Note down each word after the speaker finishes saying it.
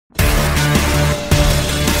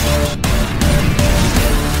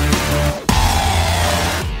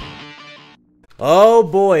Oh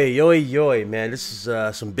boy, yo, man, this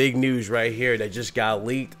is some big news right here that just got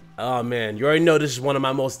leaked. Oh man, you already know this is one of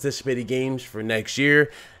my most anticipated games for next year,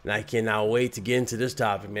 and I cannot wait to get into this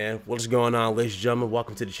topic, man. What is going on, ladies and gentlemen?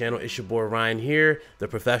 Welcome to the channel. It's your boy Ryan here, the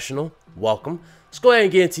professional. Welcome. Let's go ahead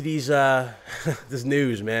and get into these this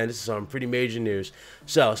news, man. This is some pretty major news.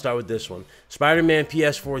 So I'll start with this one. Spider-Man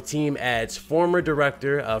PS4 team adds former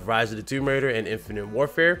director of Rise of the Tomb Raider and Infinite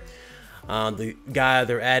Warfare. The guy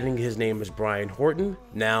they're adding, his name is Brian Horton.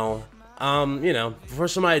 Now, you know, before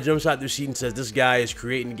somebody jumps out their seat and says this guy is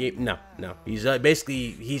creating the game, no. He's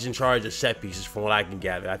basically he's in charge of set pieces, from what I can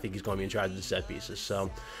gather. I think he's going to be in charge of the set pieces. So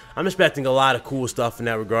I'm expecting a lot of cool stuff in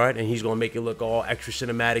that regard, and he's going to make it look all extra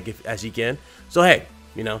cinematic as he can. So hey,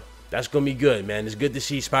 you know, that's going to be good, man. It's good to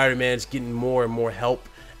see Spider-Man's getting more and more help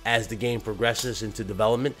as the game progresses into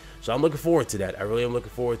development. So I'm looking forward to that. I really am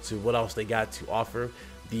looking forward to what else they got to offer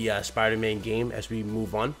the Spider-Man game as we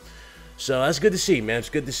move on. So that's good to see, man. It's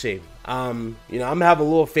good to see. You know, I'm gonna have a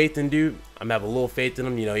little faith in dude. I'm gonna have a little faith in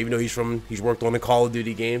him. You know, even though he's worked on the Call of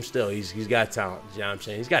Duty game, still he's got talent. You know what I'm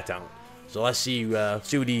saying? He's got talent. So let's see what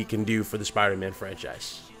he can do for the Spider-Man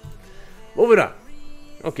franchise. Moving on.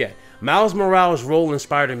 Okay, Miles Morales' role in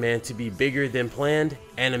Spider-Man to be bigger than planned.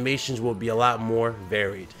 Animations will be a lot more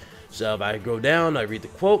varied. So if I go down, I read the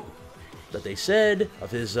quote that they said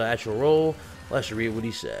of his actual role. Let's read what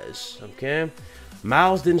he says. Okay,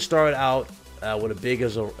 Miles didn't start out with a big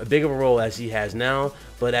of a role as he has now,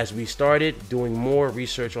 but as we started doing more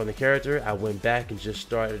research on the character, I went back and just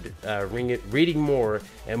started reading more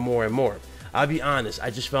and more and more. I'll be honest, I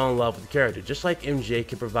just fell in love with the character. Just like MJ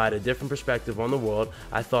can provide a different perspective on the world,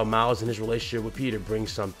 I thought Miles and his relationship with Peter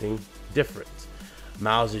brings something different.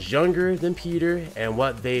 Miles is younger than Peter, and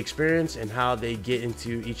what they experience and how they get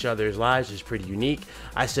into each other's lives is pretty unique.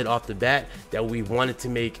 I said off the bat that we wanted to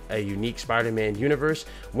make a unique Spider-Man universe,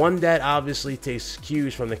 one that obviously takes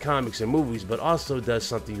cues from the comics and movies, but also does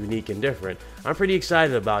something unique and different. I'm pretty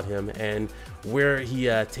excited about him and where he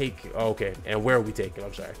where we take him.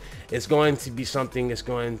 I'm sorry. It's going to be something. It's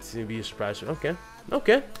going to be a surprise.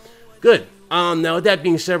 Okay, good. Now with that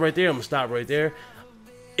being said, right there, I'm gonna stop right there.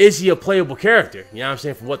 Is he a playable character? You know what I'm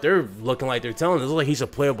saying? For what they're looking like they're telling us, it looks like he's a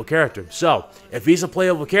playable character. So, if he's a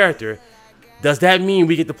playable character, does that mean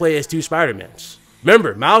we get to play as two Spider-Mans?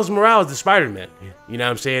 Remember, Miles Morales is Spider-Man, you know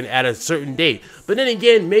what I'm saying, at a certain date. But then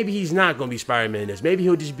again, maybe he's not going to be Spider-Man in this. Maybe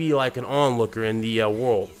he'll just be like an onlooker in the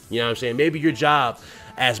world. You know what I'm saying? Maybe your job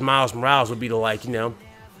as Miles Morales would be to, like, you know,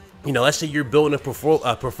 let's say you're building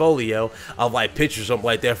a portfolio of like pictures or something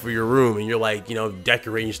like that for your room, and you're like, you know,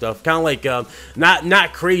 decorating stuff, kind of like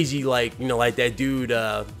not crazy, like, you know, like that dude,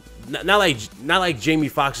 not like Jamie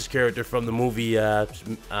Foxx's character from the movie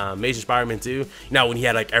Amazing Spider-Man 2. You know, when he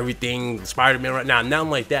had like everything Spider-Man right now,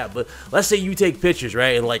 nothing like that. But let's say you take pictures,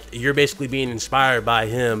 right, and like you're basically being inspired by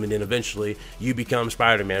him, and then eventually you become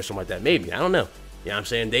Spider-Man or something like that. Maybe, I don't know. You know what I'm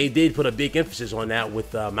saying? They did put a big emphasis on that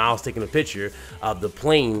with Miles taking a picture of the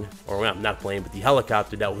plane, or well, not plane, but the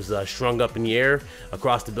helicopter that was strung up in the air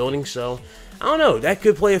across the building. So, I don't know. That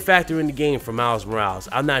could play a factor in the game for Miles Morales.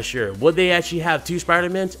 I'm not sure. Would they actually have two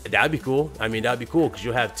Spider-Mans? That'd be cool. I mean, that'd be cool because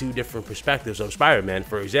you'll have two different perspectives of Spider-Man.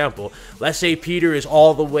 For example, let's say Peter is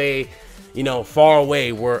all the way, you know, far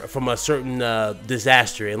away from a certain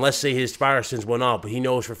disaster, and let's say his spider sense went off, but he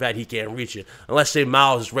knows for a fact he can't reach it. And let's say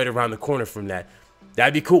Miles is right around the corner from that.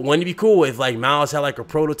 That'd be cool. Wouldn't it be cool if like Miles had like a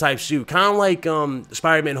prototype suit, kind of like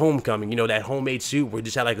Spider-Man Homecoming, you know, that homemade suit where he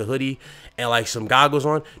just had like a hoodie and like some goggles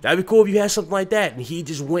on? That'd be cool if you had something like that, and he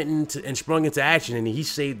just went into and sprung into action, and he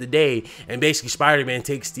saved the day, and basically Spider-Man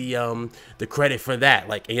takes the credit for that,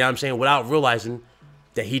 like, you know what I'm saying, without realizing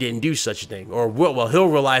that he didn't do such a thing, or well, he'll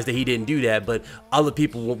realize that he didn't do that, but other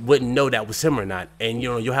people wouldn't know that was him or not, and you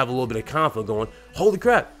know, you'll have a little bit of conflict going, holy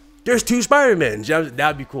crap, there's two Spider-Mans.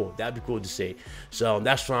 That'd be cool. That'd be cool to see. So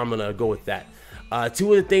that's where I'm going to go with that.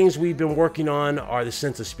 Two of the things we've been working on are the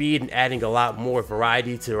sense of speed and adding a lot more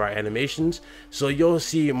variety to our animations. So you'll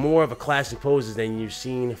see more of a classic poses than you've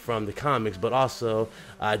seen from the comics, but also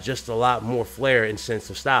just a lot more flair and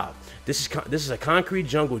sense of style. This is a concrete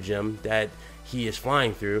jungle gym that he is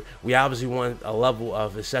flying through. We obviously want a level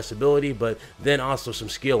of accessibility, but then also some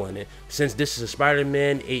skill in it. Since this is a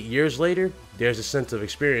Spider-Man 8 years later, there's a sense of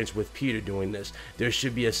experience with Peter doing this. There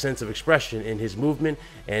should be a sense of expression in his movement,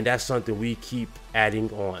 and that's something we keep adding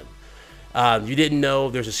on. You didn't know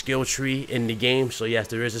there's a skill tree in the game, so yes,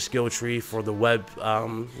 there is a skill tree for the web,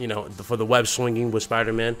 you know, for the web swinging with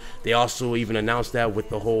Spider-Man. They also even announced that with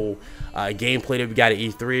the whole gameplay that we got at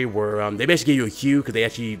E3, where they basically give you a cue, because they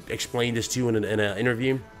actually explained this to you in an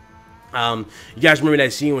interview. You guys remember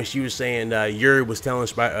that scene when she was saying Yuri was telling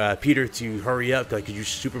Peter to hurry up, like, could you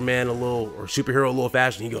Superman a little or superhero a little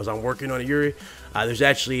faster? And he goes, I'm working on it, Yuri. There's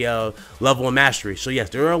actually a level of mastery. So yes,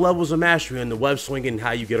 there are levels of mastery in the web swinging and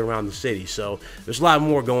how you get around the city. So there's a lot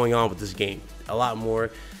more going on with this game, a lot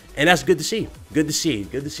more. And that's good to see. Good to see.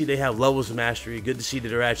 Good to see they have levels of mastery. Good to see that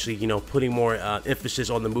they're actually, you know, putting more emphasis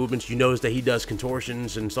on the movements. You notice that he does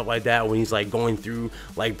contortions and stuff like that when he's like going through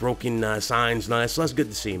like broken signs and all that. So that's good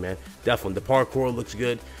to see, man. Definitely. The parkour looks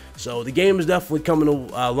good. So the game is definitely coming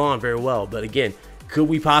along very well. But again, could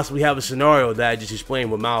we possibly have a scenario that I just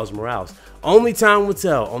explained with Miles Morales? Only time will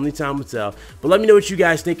tell. Only time will tell. But let me know what you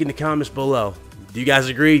guys think in the comments below. Do you guys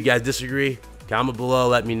agree? You guys disagree? Comment below.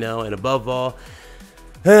 Let me know. And above all,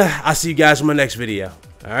 I'll see you guys in my next video.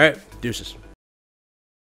 All right, deuces.